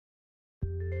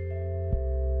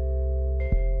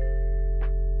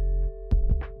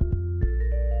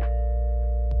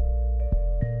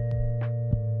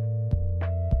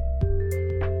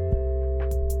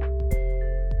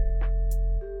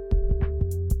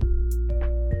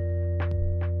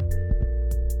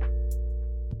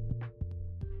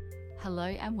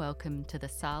Hello and welcome to the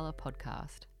Sala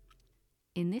podcast.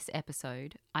 In this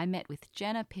episode, I met with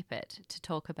Jenna Pippert to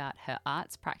talk about her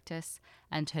arts practice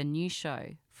and her new show,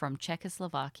 From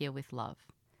Czechoslovakia with Love.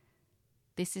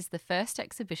 This is the first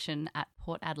exhibition at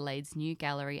Port Adelaide's new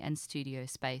gallery and studio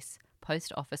space,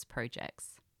 Post Office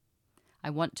Projects.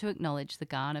 I want to acknowledge the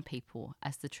Kaurna people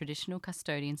as the traditional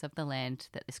custodians of the land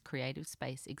that this creative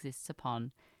space exists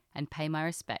upon, and pay my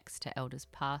respects to elders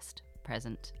past,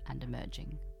 present and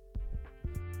emerging.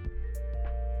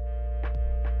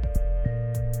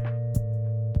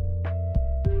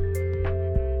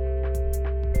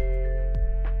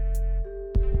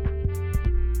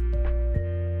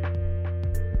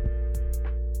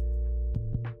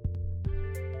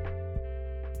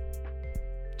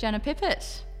 Jenna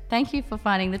Pippert, thank you for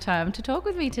finding the time to talk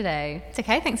with me today. It's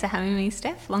okay, thanks for having me,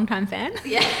 Steph. Long time fan.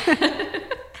 Yeah.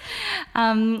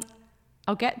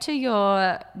 I'll get to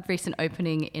your recent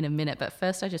opening in a minute, but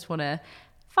first I just want to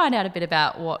find out a bit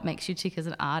about what makes you tick as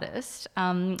an artist.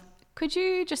 Could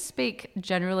you just speak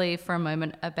generally for a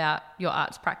moment about your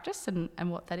arts practice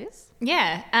and what that is?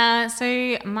 Yeah,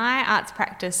 so my arts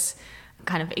practice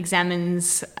kind of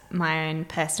examines my own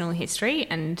personal history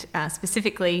and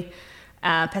specifically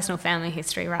personal family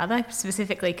history rather,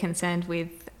 specifically concerned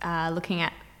with looking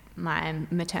at my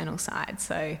maternal side.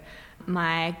 So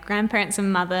my grandparents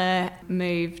and mother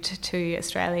moved to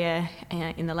Australia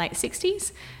in the late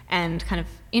 60s and kind of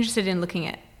interested in looking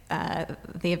at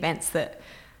the events that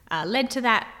led to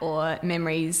that or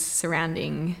memories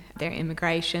surrounding their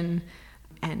immigration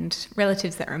and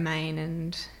relatives that remain,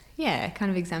 and yeah, kind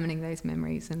of examining those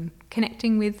memories and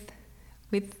connecting with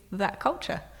that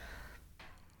culture.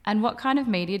 And what kind of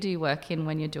media do you work in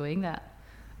when you're doing that?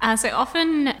 So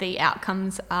often the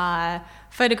outcomes are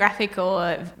photographic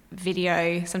or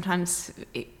video. Sometimes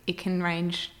it can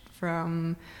range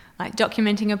from like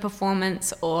documenting a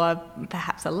performance or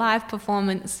perhaps a live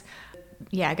performance.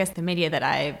 Yeah, I guess the media that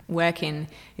I work in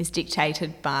is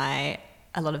dictated by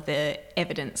a lot of the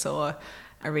evidence or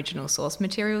original source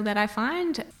material that I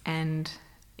find. And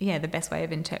yeah, the best way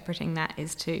of interpreting that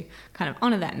is to kind of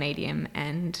honour that medium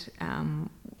and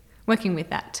working with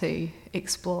that to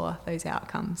explore those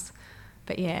outcomes.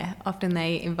 But yeah, often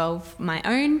they involve my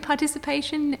own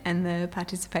participation and the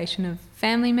participation of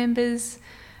family members.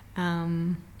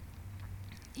 Yeah.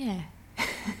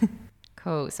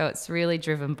 Cool. So it's really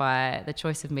driven by, the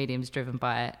choice of mediums driven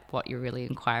by what you're really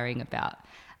inquiring about.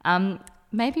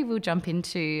 Maybe we'll jump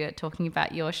into talking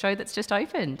about your show that's just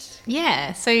opened.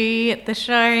 Yeah, so the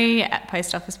show at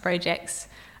Post Office Projects,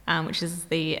 which is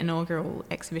the inaugural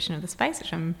exhibition of the space,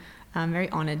 which I'm very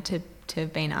honoured to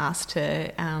have been asked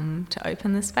to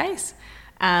open the space.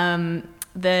 The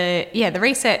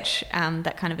research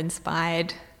that kind of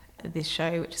inspired this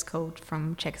show, which is called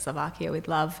From Czechoslovakia with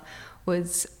Love,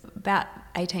 was about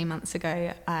 18 months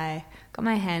ago. I got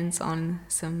my hands on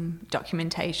some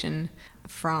documentation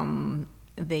from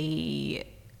the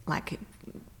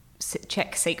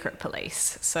Czech secret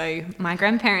police. So my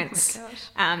grandparents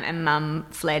and mum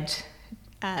fled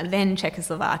then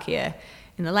Czechoslovakia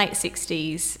in the late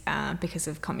 60s because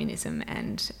of communism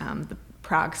and the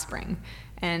Prague Spring.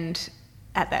 And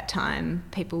at that time,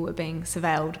 people were being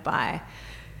surveilled by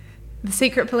the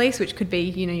secret police, which could be,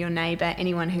 your neighbour,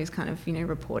 anyone who's kind of,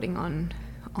 reporting on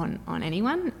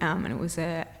anyone. And it was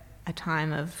a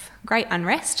time of great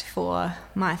unrest for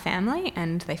my family,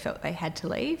 and they felt they had to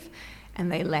leave.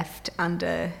 And they left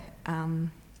under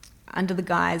the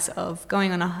guise of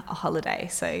going on a holiday.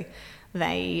 So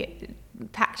they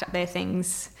packed up their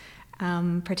things,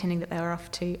 pretending that they were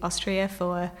off to Austria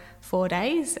for 4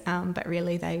 days, but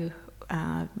really they,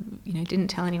 didn't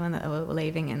tell anyone that they were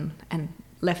leaving and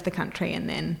left the country. And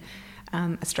then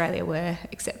Australia were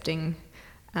accepting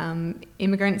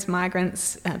immigrants,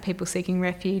 migrants, people seeking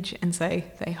refuge, and so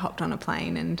they hopped on a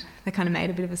plane and they kind of made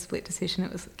a bit of a split decision.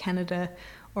 It was Canada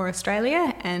or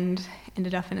Australia, and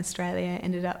ended up in Australia,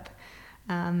 ended up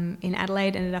in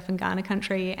Adelaide, ended up in Kaurna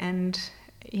country. And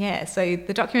yeah, so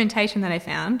the documentation that I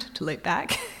found, to loop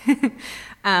back,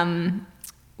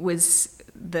 was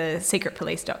the secret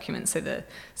police documents, so the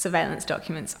surveillance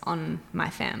documents on my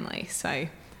family. So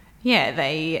yeah,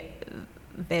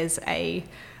 there's a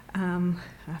I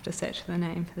have to search for the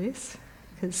name for this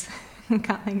because I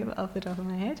can't think of it off the top of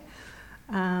my head.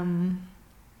 I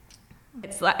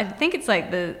think it's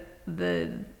like the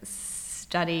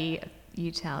study of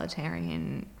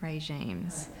utilitarian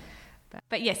regimes.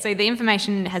 But yes, so the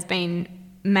information has been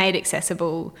made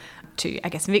accessible to, I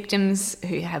guess, victims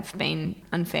who have been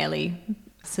unfairly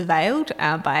surveilled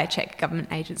by a Czech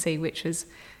government agency, which was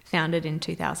founded in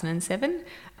 2007,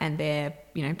 and their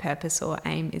purpose or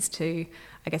aim is to,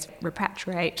 I guess,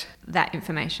 repatriate that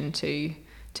information to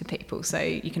people. So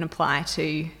you can apply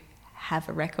to have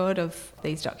a record of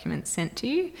these documents sent to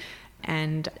you,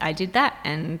 and I did that,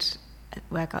 and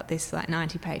I got this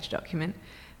 90-page document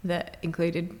that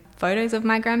included photos of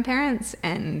my grandparents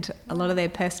and a lot of their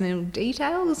personal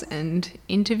details and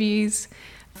interviews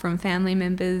from family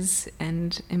members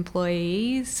and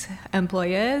employers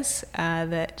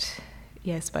that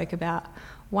spoke about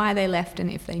why they left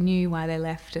and if they knew why they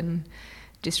left and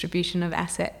distribution of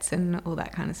assets and all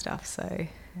that kind of stuff. So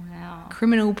wow.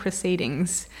 Criminal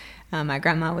proceedings. My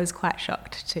grandma was quite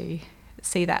shocked to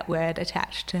see that word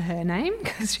attached to her name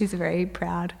because she's a very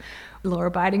proud,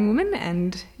 law-abiding woman,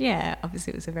 and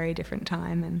obviously it was a very different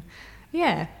time, and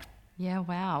yeah,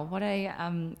 wow, what a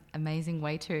amazing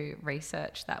way to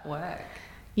research that work.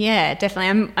 Yeah,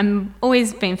 definitely. I'm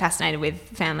always been fascinated with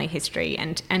family history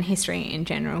and history in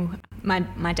general.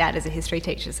 My dad is a history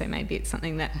teacher, so maybe it's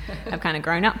something that I've kind of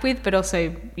grown up with, but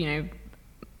also,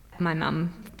 my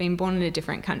mum, being born in a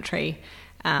different country,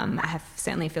 I have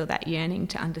certainly feel that yearning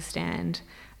to understand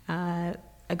a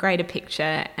greater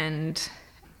picture and,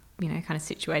 kind of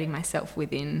situating myself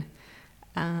within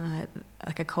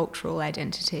like a cultural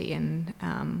identity and,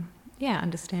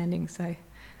 understanding. So,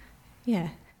 yeah.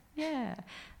 Yeah.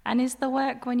 And is the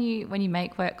work, when you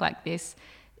make work like this,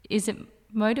 is it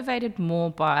motivated more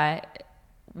by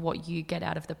what you get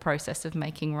out of the process of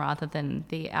making rather than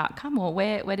the outcome? Or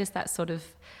where does that sort of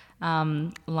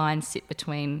line sit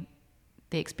between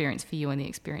the experience for you and the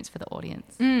experience for the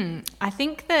audience? I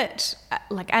think that,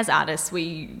 as artists,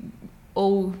 we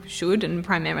all should and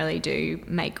primarily do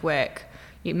make work.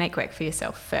 You make work for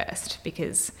yourself first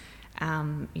because,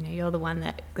 you're the one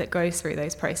that goes through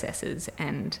those processes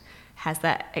and has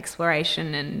that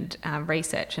exploration and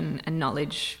research and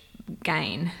knowledge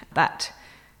gain. But,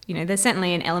 there's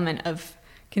certainly an element of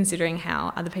considering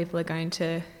how other people are going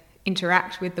to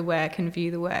interact with the work and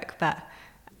view the work. But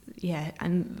yeah,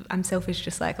 I'm selfish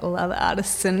just like all other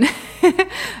artists, and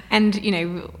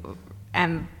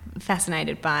am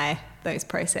fascinated by those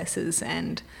processes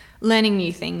and learning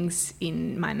new things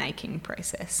in my making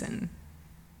process. And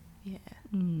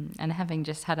and having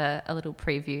just had a little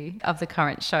preview of the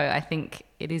current show, I think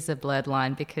it is a blurred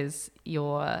line because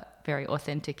your very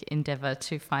authentic endeavour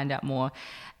to find out more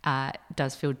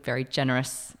does feel very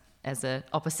generous as an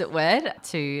opposite word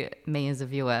to me as a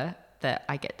viewer, that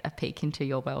I get a peek into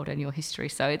your world and your history.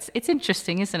 So it's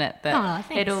interesting, isn't it? That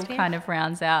thanks, it all kind of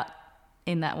rounds out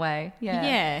in that way. Yeah.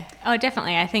 Yeah. Oh,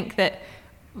 definitely. I think that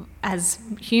as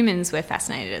humans, we're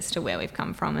fascinated as to where we've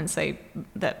come from, and so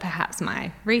that perhaps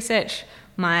my research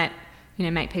might,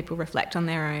 make people reflect on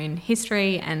their own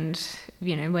history. And,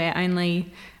 we're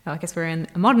in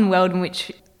a modern world in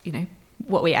which,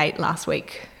 what we ate last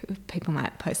week, people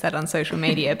might post that on social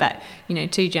media, but,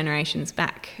 2 generations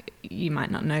back, you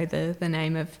might not know the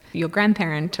name of your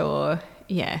grandparent or,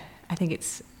 I think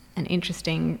it's an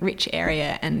interesting, rich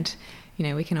area, and,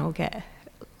 we can all get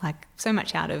so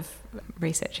much out of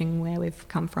researching where we've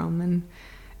come from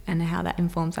and how that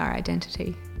informs our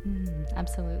identity.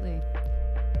 Absolutely.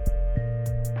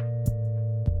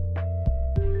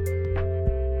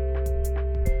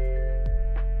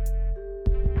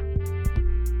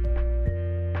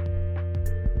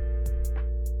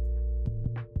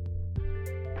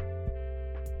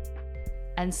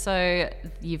 And so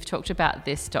you've talked about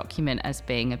this document as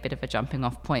being a bit of a jumping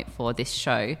off point for this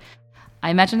show. I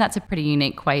imagine that's a pretty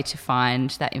unique way to find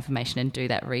that information and do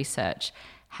that research.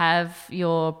 Have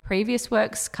your previous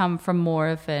works come from more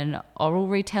of an oral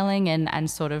retelling and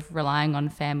sort of relying on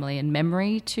family and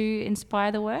memory to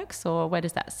inspire the works, or where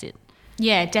does that sit?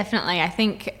 Yeah, definitely. I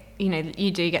think,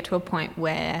 you do get to a point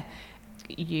where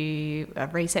you are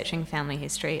researching family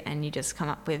history and you just come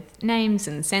up with names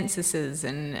and censuses,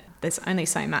 and there's only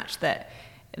so much that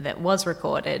was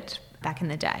recorded back in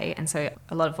the day. And so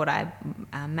a lot of what I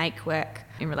make work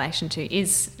in relation to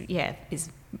is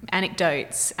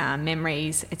anecdotes,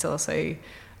 memories. It's also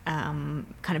kind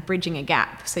of bridging a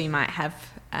gap. So you might have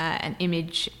an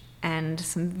image and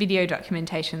some video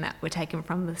documentation that were taken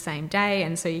from the same day,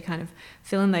 and so you kind of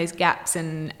fill in those gaps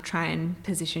and try and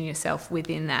position yourself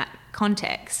within that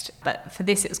context. But for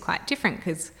this it was quite different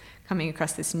because coming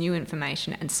across this new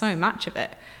information and so much of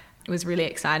it was really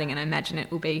exciting, and I imagine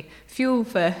it will be fuel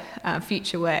for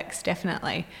future works,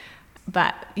 definitely.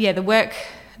 But yeah, the work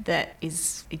that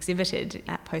is exhibited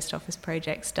at Post Office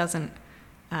Projects doesn't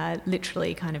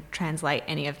literally kind of translate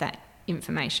any of that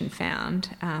information found.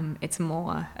 It's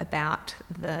more about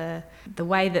the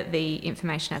way that the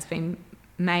information has been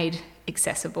made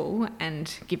accessible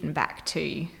and given back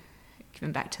to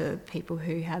people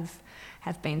who have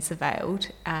been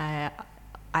surveilled,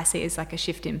 I see as like a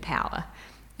shift in power.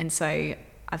 And so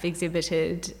I've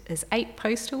exhibited, there's 8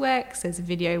 poster works, there's a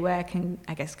video work, and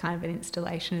I guess kind of an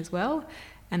installation as well.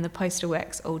 And the poster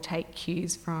works all take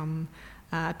cues from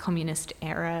communist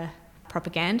era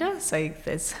propaganda. So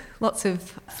there's lots of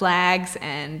flags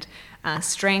and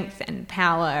strength and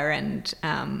power, and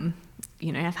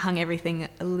I've hung everything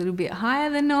a little bit higher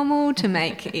than normal to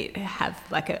make it have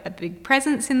like a big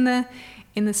presence in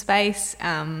the space.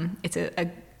 It's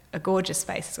a gorgeous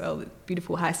space as well, with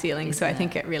beautiful high ceilings. So I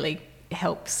think it really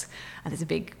helps. There's a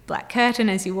big black curtain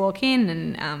as you walk in,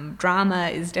 and drama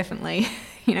is definitely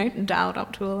dialed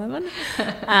up to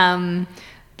 11.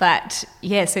 But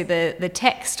yeah, so the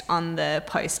text on the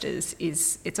posters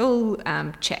it's all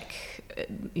Czech,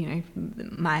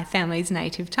 my family's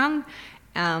native tongue.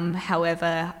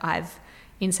 However, I've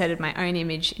inserted my own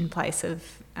image in place of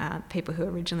people who are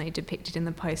originally depicted in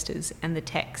the posters, and the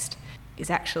text is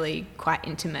actually quite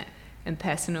intimate and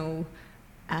personal.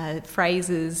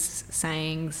 Phrases,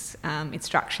 sayings,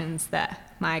 instructions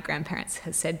that my grandparents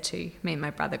has said to me and my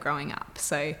brother growing up.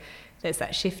 So there's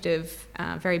that shift of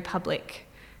very public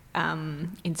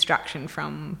instruction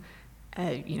from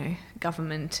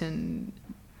government and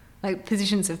like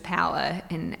positions of power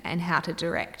and how to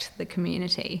direct the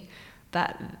community.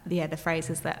 But yeah, the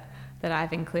phrases that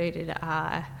I've included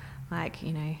are like,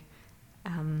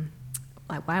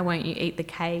 like, why won't you eat the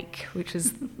cake, which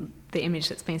is the image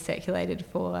that's been circulated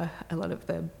for a lot of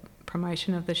the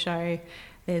promotion of the show.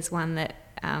 There's one that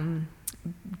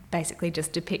basically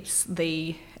just depicts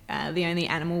the only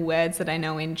animal words that I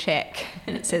know in Czech,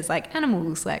 and it says like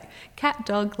animals, like cat,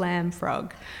 dog, lamb,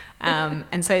 frog.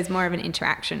 And so it's more of an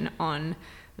interaction on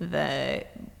the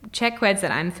Czech words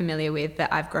that I'm familiar with,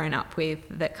 that I've grown up with,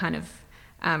 that kind of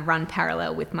run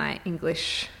parallel with my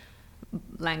English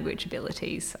language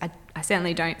abilities. I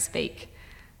certainly don't speak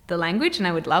the language, and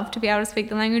I would love to be able to speak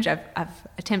the language. I've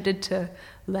attempted to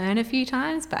learn a few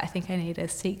times, but I think I need to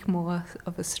seek more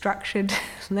of a structured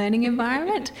learning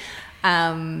environment.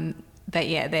 But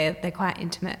yeah, they're quite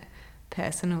intimate,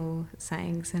 personal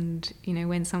sayings. And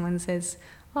when someone says,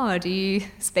 "Oh, do you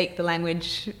speak the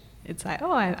language?" It's like,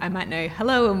 "Oh, I might know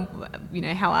hello, and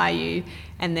how are you?"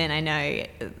 And then I know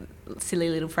silly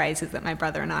little phrases that my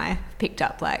brother and I picked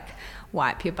up, like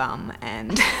wipe your bum,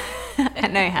 and I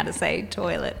know how to say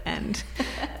toilet, and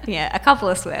a couple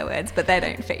of swear words, but they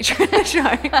don't feature in the show.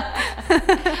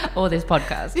 Or this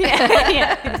podcast.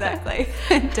 Yeah, exactly.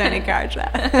 Don't encourage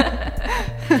that.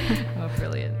 Oh,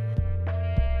 brilliant.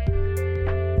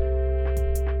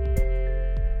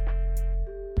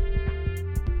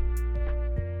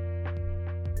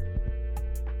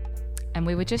 And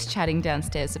we were just chatting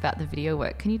downstairs about the video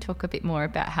work. Can you talk a bit more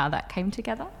about how that came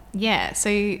together? Yeah, so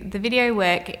the video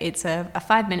work, it's a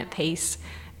 5-minute piece,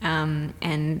 and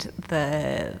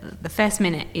the first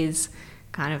minute is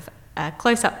kind of a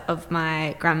close-up of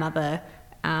my grandmother,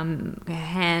 her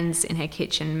hands in her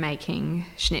kitchen making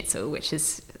schnitzel, which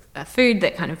is a food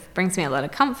that kind of brings me a lot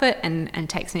of comfort and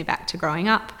takes me back to growing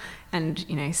up. And,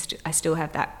 I still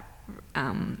have that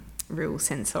real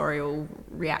sensorial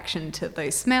reaction to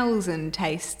those smells and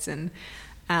tastes, and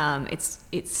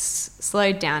it's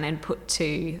slowed down and put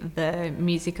to the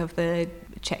music of the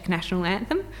Czech national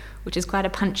anthem, which is quite a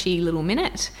punchy little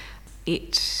minute.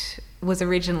 It was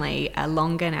originally a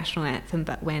longer national anthem,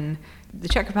 but when the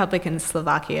Czech Republic and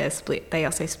Slovakia split, they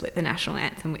also split the national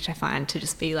anthem, which I find to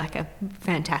just be like a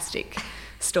fantastic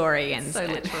story. And so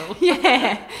literal.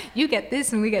 Yeah, you get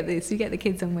this and we get this. You get the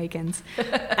kids on weekends.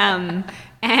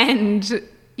 And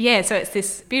yeah, so it's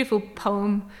this beautiful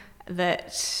poem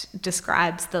that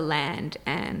describes the land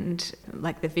and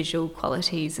like the visual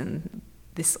qualities, and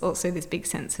this big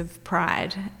sense of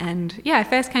pride. And yeah, I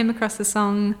first came across the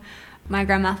song. My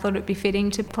grandma thought it'd be fitting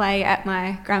to play at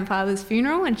my grandfather's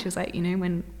funeral, and she was like,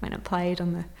 when it played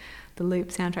on the Loop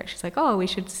soundtrack, she's like, oh, we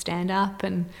should stand up,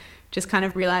 and just kind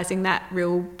of realising that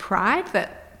real pride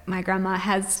that my grandma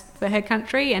has for her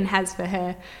country and has for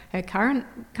her current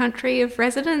country of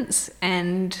residence.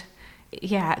 And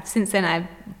yeah, since then I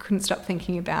couldn't stop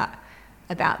thinking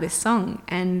about this song,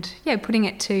 and yeah, putting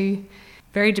it to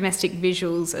very domestic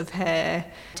visuals of her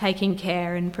taking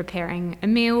care and preparing a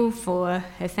meal for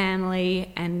her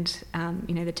family, and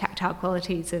the tactile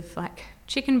qualities of like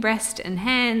chicken breast and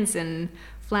hands and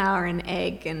flour and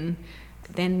egg. And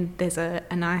then there's a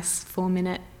nice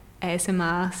 4-minute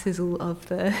ASMR sizzle of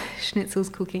the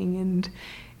schnitzels cooking, and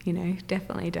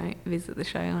definitely don't visit the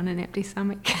show on an empty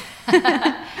stomach.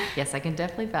 Yes, I can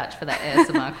definitely vouch for that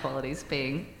ASMR qualities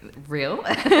being real.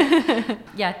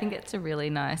 Yeah, I think it's a really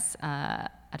nice, I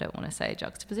don't want to say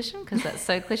juxtaposition because that's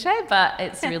so cliche, but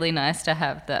it's really nice to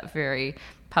have that very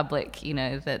public,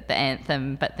 the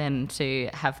anthem, but then to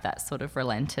have that sort of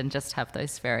relent and just have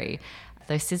those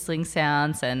sizzling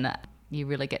sounds, and you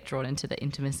really get drawn into the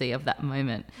intimacy of that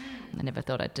moment. I never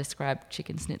thought I'd describe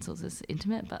chicken schnitzels as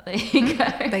intimate, but there you go.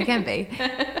 They can be.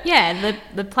 Yeah,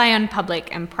 the play on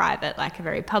public and private, like a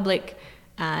very public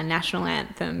national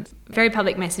anthem, very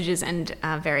public messages and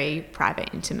very private,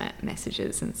 intimate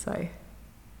messages. And so,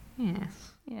 yeah.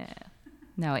 Yeah.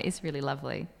 No, it is really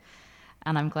lovely.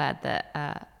 And I'm glad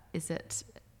that, is it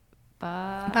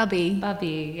Bubby?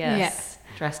 Bubby, yes. Yeah.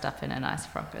 Dressed up in a nice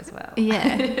frock as well.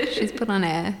 Yeah, she's put on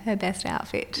her best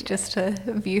outfit just to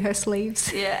view her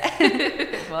sleeves. Yeah.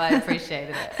 Well, I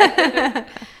appreciated it.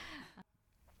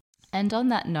 And on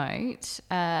that note,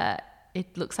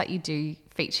 it looks like you do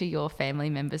feature your family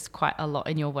members quite a lot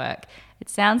in your work. It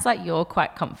sounds like you're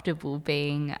quite comfortable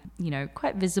being,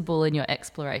 quite visible in your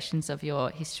explorations of your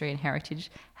history and heritage.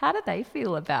 How do they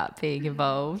feel about being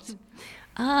involved?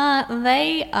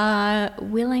 They are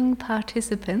willing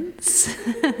participants.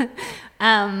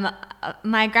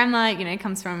 My grandma,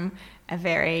 comes from a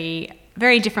very,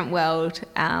 very different world,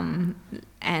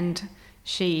 and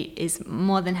she is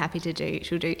more than happy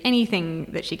she'll do anything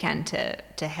that she can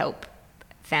to help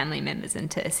family members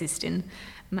and to assist in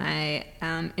my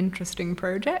interesting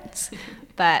projects.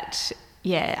 But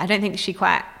yeah, I don't think she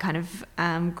quite kind of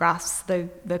grasps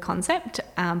the concept,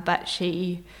 but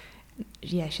she's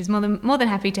more than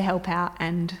happy to help out,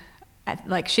 and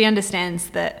she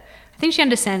understands that. I think she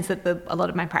understands that a lot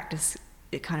of my practice,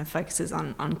 it kind of focuses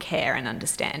on care and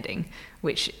understanding,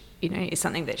 which is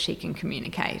something that she can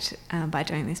communicate by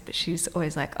doing this. But she's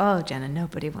always like, "Oh, Jenna,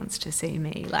 nobody wants to see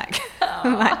me."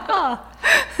 I'm like, "Oh,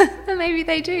 maybe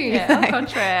they do." Yeah, au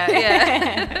contraire.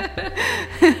 Yeah.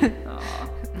 Oh,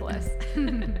 bless.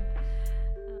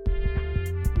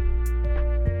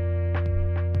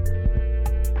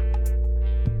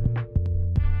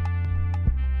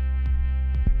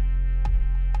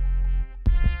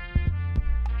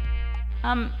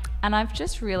 And I've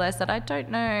just realised that I don't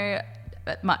know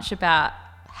much about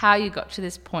how you got to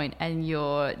this point and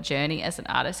your journey as an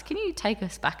artist. Can you take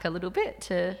us back a little bit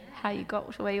to how you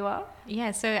got to where you are?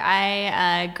 Yeah, so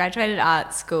I graduated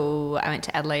art school. I went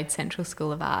to Adelaide Central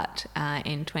School of Art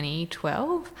in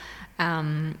 2012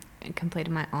 and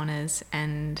completed my honours,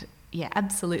 and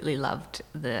absolutely loved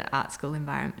the art school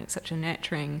environment. It's such a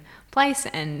nurturing place,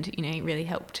 and it really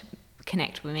helped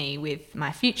connect with me with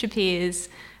my future peers.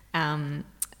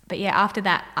 But after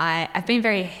that, I've been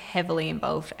very heavily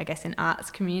involved, I guess, in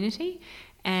arts community,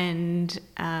 and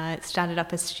started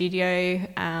up a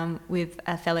studio with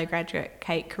a fellow graduate,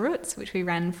 Kate Karutz, which we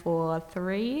ran for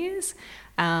 3 years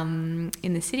in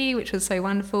the city, which was so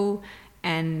wonderful,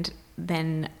 and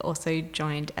then also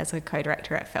joined as a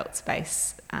co-director at Felt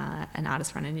Space, an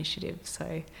artist-run initiative.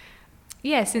 So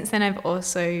since then I've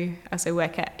also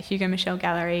work at Hugo Michel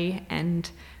Gallery, and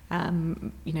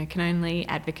can only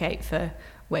advocate for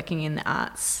working in the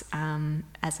arts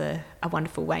as a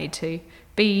wonderful way to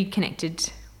be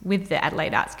connected with the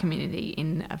Adelaide arts community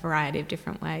in a variety of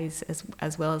different ways,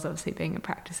 as well as obviously being a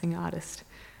practicing artist.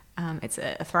 It's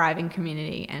a thriving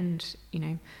community, and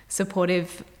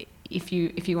supportive if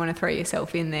you want to throw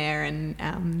yourself in there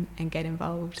and get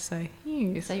involved. So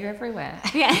you're everywhere.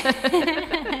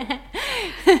 Yeah.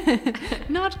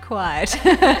 Not quite.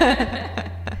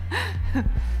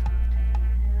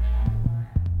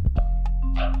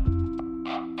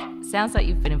 Sounds like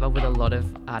you've been involved with a lot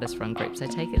of artist-run groups. I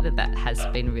take it that has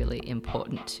been really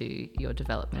important to your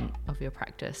development of your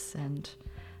practice and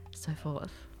so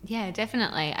forth. Yeah,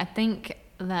 definitely. I think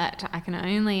that I can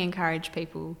only encourage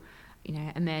people,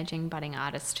 emerging budding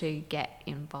artists, to get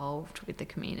involved with the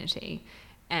community,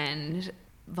 and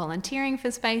volunteering for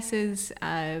spaces,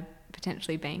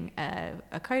 potentially being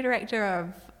a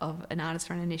co-director of an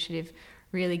artist-run initiative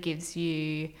really gives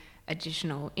you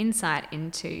additional insight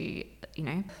into,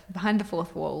 behind the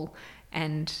fourth wall,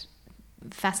 and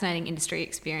fascinating industry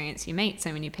experience. You meet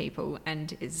so many people,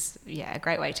 and is a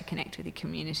great way to connect with your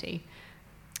community.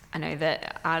 I know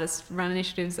that artist-run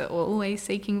initiatives are always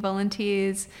seeking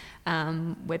volunteers,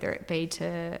 whether it be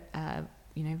to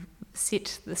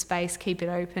sit the space, keep it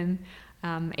open,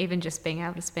 even just being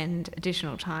able to spend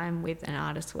additional time with an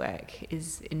artist's work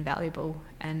is invaluable,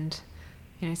 and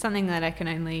something that I can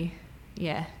only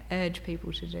urge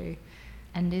people to do.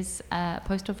 And is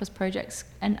Post Office Projects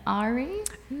an RE?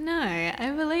 No,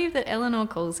 I believe that Eleanor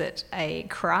calls it a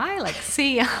CRI, like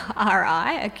CRI,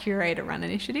 a curator-run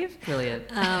initiative. Brilliant.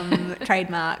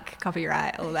 Trademark,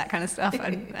 copyright, all that kind of stuff.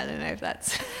 I don't know if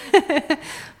that's...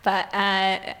 But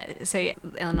so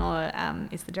Eleanor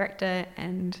is the director,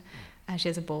 and she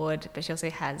has a board, but she also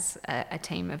has a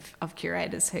team of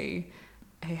curators who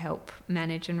help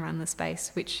manage and run the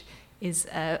space, which is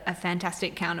a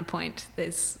fantastic counterpoint.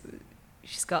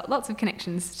 She's got lots of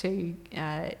connections to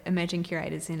emerging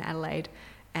curators in Adelaide,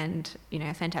 and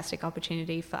a fantastic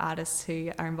opportunity for artists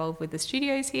who are involved with the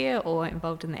studios here or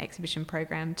involved in the exhibition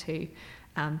program to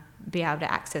be able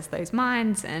to access those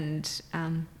minds and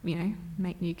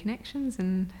make new connections,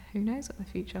 and who knows what the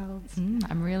future holds.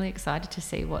 I'm really excited to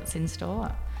see what's in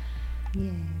store.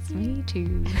 Yes, me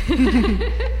too.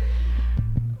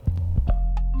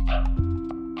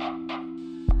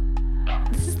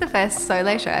 This is the first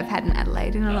solo show I've had in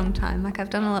Adelaide in a long time. Like, I've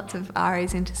done lots of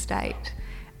REs interstate,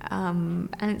 and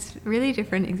it's really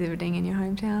different exhibiting in your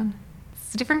hometown.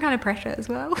 It's a different kind of pressure as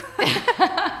well.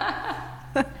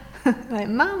 Like,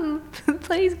 Mum,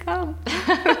 please come.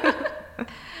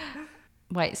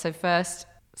 Wait, so first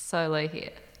solo here?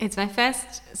 It's my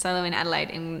first solo in Adelaide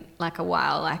in like a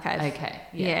while. Like, like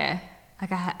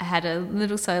I had a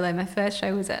little solo. My first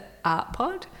show was at Art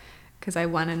Pod, because I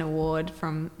won an award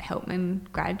from Helpman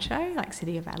Grad Show, like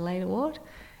City of Adelaide Award.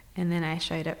 And then I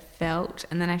showed at Felt,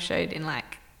 and then I showed in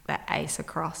like that Ace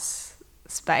Across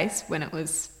space when it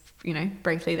was,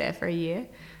 briefly there for a year.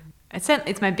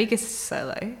 It's my biggest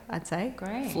solo, I'd say.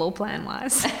 Great. Floor plan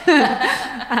wise.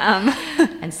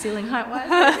 And ceiling height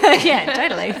wise? Yeah,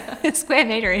 totally. Square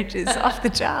meterage is off the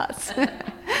charts.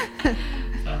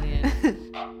 Brilliant.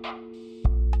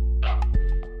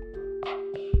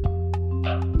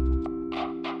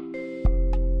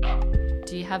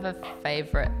 Do you have a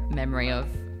favourite memory of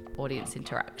audience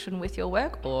interaction with your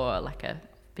work, or like a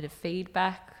bit of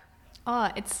feedback?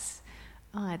 It's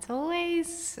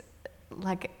always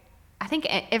like, I think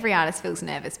every artist feels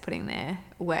nervous putting their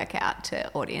work out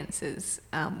to audiences,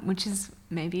 which is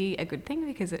maybe a good thing,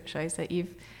 because it shows that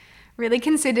you've really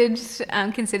considered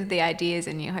the ideas,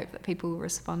 and you hope that people will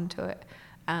respond to it.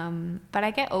 But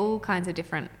I get all kinds of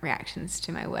different reactions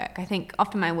to my work. I think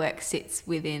often my work sits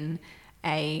within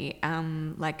a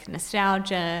like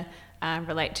nostalgia,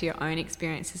 relate to your own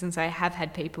experiences, and so I have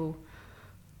had people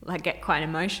like get quite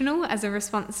emotional as a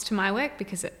response to my work,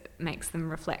 because it makes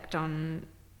them reflect on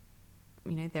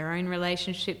their own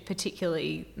relationship,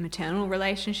 particularly maternal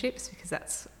relationships, because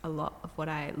that's a lot of what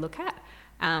I look at.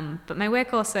 But my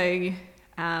work also,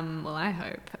 I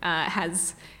hope,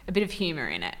 has a bit of humour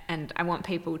in it, and I want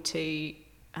people to be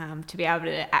able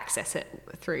to access it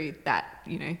through that,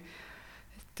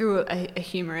 through a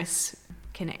humorous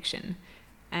connection.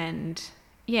 And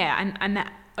yeah, I'm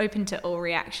open to all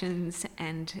reactions,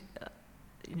 and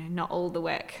not all the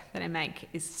work that I make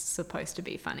is supposed to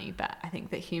be funny, but I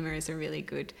think that humour is a really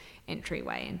good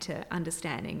entryway into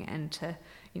understanding and to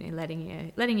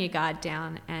letting your guard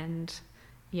down, and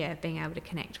being able to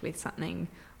connect with something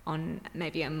on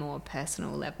maybe a more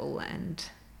personal level. And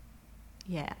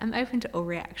I'm open to all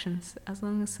reactions as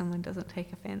long as someone doesn't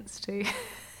take offence to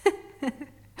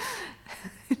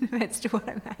what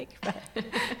I make. But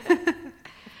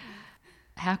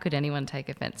how could anyone take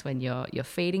offence when you're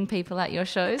feeding people at your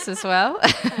shows as well?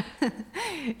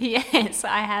 Yes,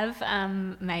 I have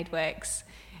made works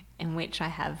in which I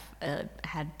have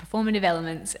had performative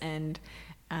elements, and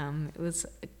it was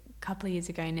a couple of years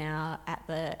ago now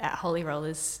at Holy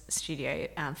Rollers studio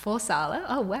for Sala.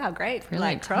 Oh wow, great!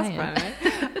 Brilliant, cross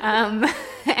promo.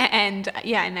 And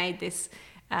I made this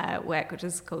work which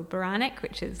is called Baranek,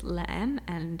 which is lamb,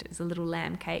 and it's a little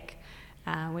lamb cake.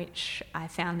 Which I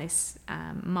found this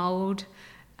mould,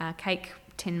 cake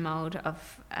tin mould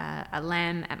of a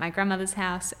lamb at my grandmother's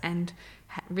house, and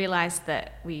realised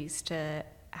that we used to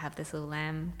have this little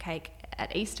lamb cake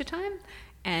at Easter time,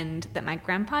 and that my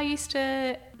grandpa used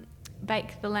to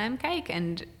bake the lamb cake,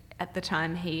 and at the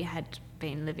time he had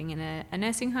been living in a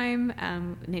nursing home,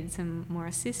 needed some more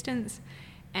assistance.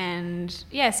 And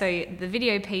so the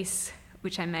video piece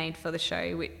which I made for the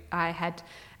show, I had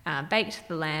baked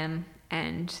the lamb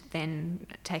and then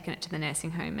taken it to the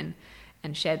nursing home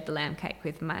and shared the lamb cake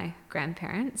with my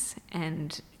grandparents.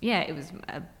 And it was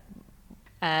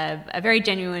a very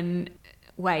genuine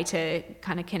way to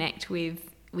kind of connect with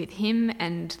him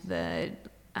and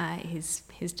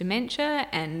his dementia,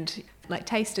 and like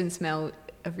taste and smell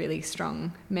of really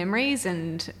strong memories.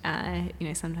 And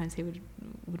sometimes he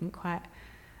wouldn't quite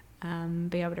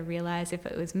be able to realise if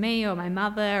it was me or my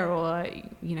mother or,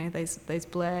 those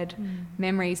blurred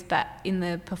memories. But in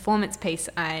the performance piece,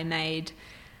 I made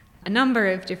a number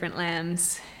of different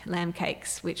lamb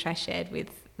cakes, which I shared with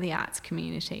the arts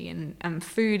community. And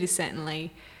food is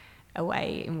certainly a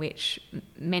way in which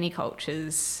many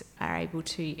cultures are able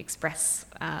to express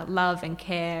love and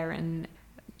care and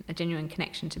a genuine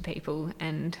connection to people.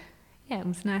 And it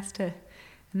was nice to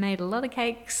made a lot of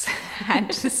cakes, had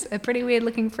just a pretty weird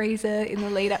looking freezer in the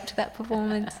lead up to that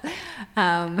performance.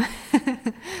 But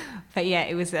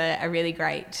it was a really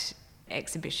great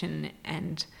exhibition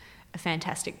and a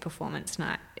fantastic performance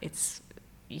night. It's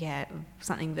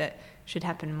something that should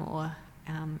happen more.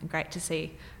 Great to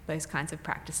see those kinds of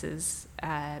practices,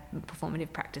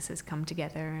 performative practices, come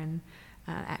together and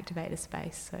activate a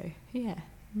space. So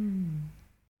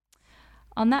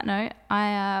On that note,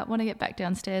 I want to get back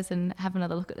downstairs and have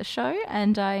another look at the show,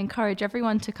 and I encourage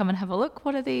everyone to come and have a look.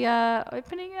 What are the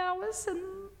opening hours?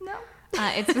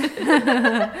 It's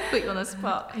put you on the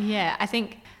spot. Yeah, I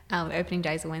think the opening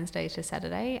days are Wednesday to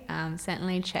Saturday.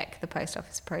 Certainly check the Post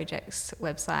Office Project's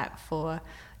website for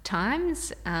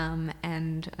times, and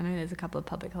I know there's a couple of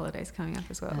public holidays coming up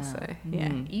as well.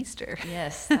 Easter.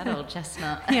 Yes, that old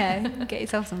chestnut. Get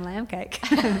yourself some lamb cake.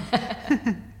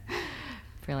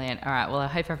 Brilliant. All right. Well, I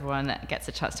hope everyone gets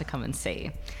a chance to come and see.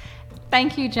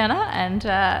 Thank you, Jenna, and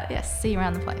see you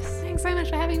around the place. Thanks so much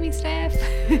for having me, Steph.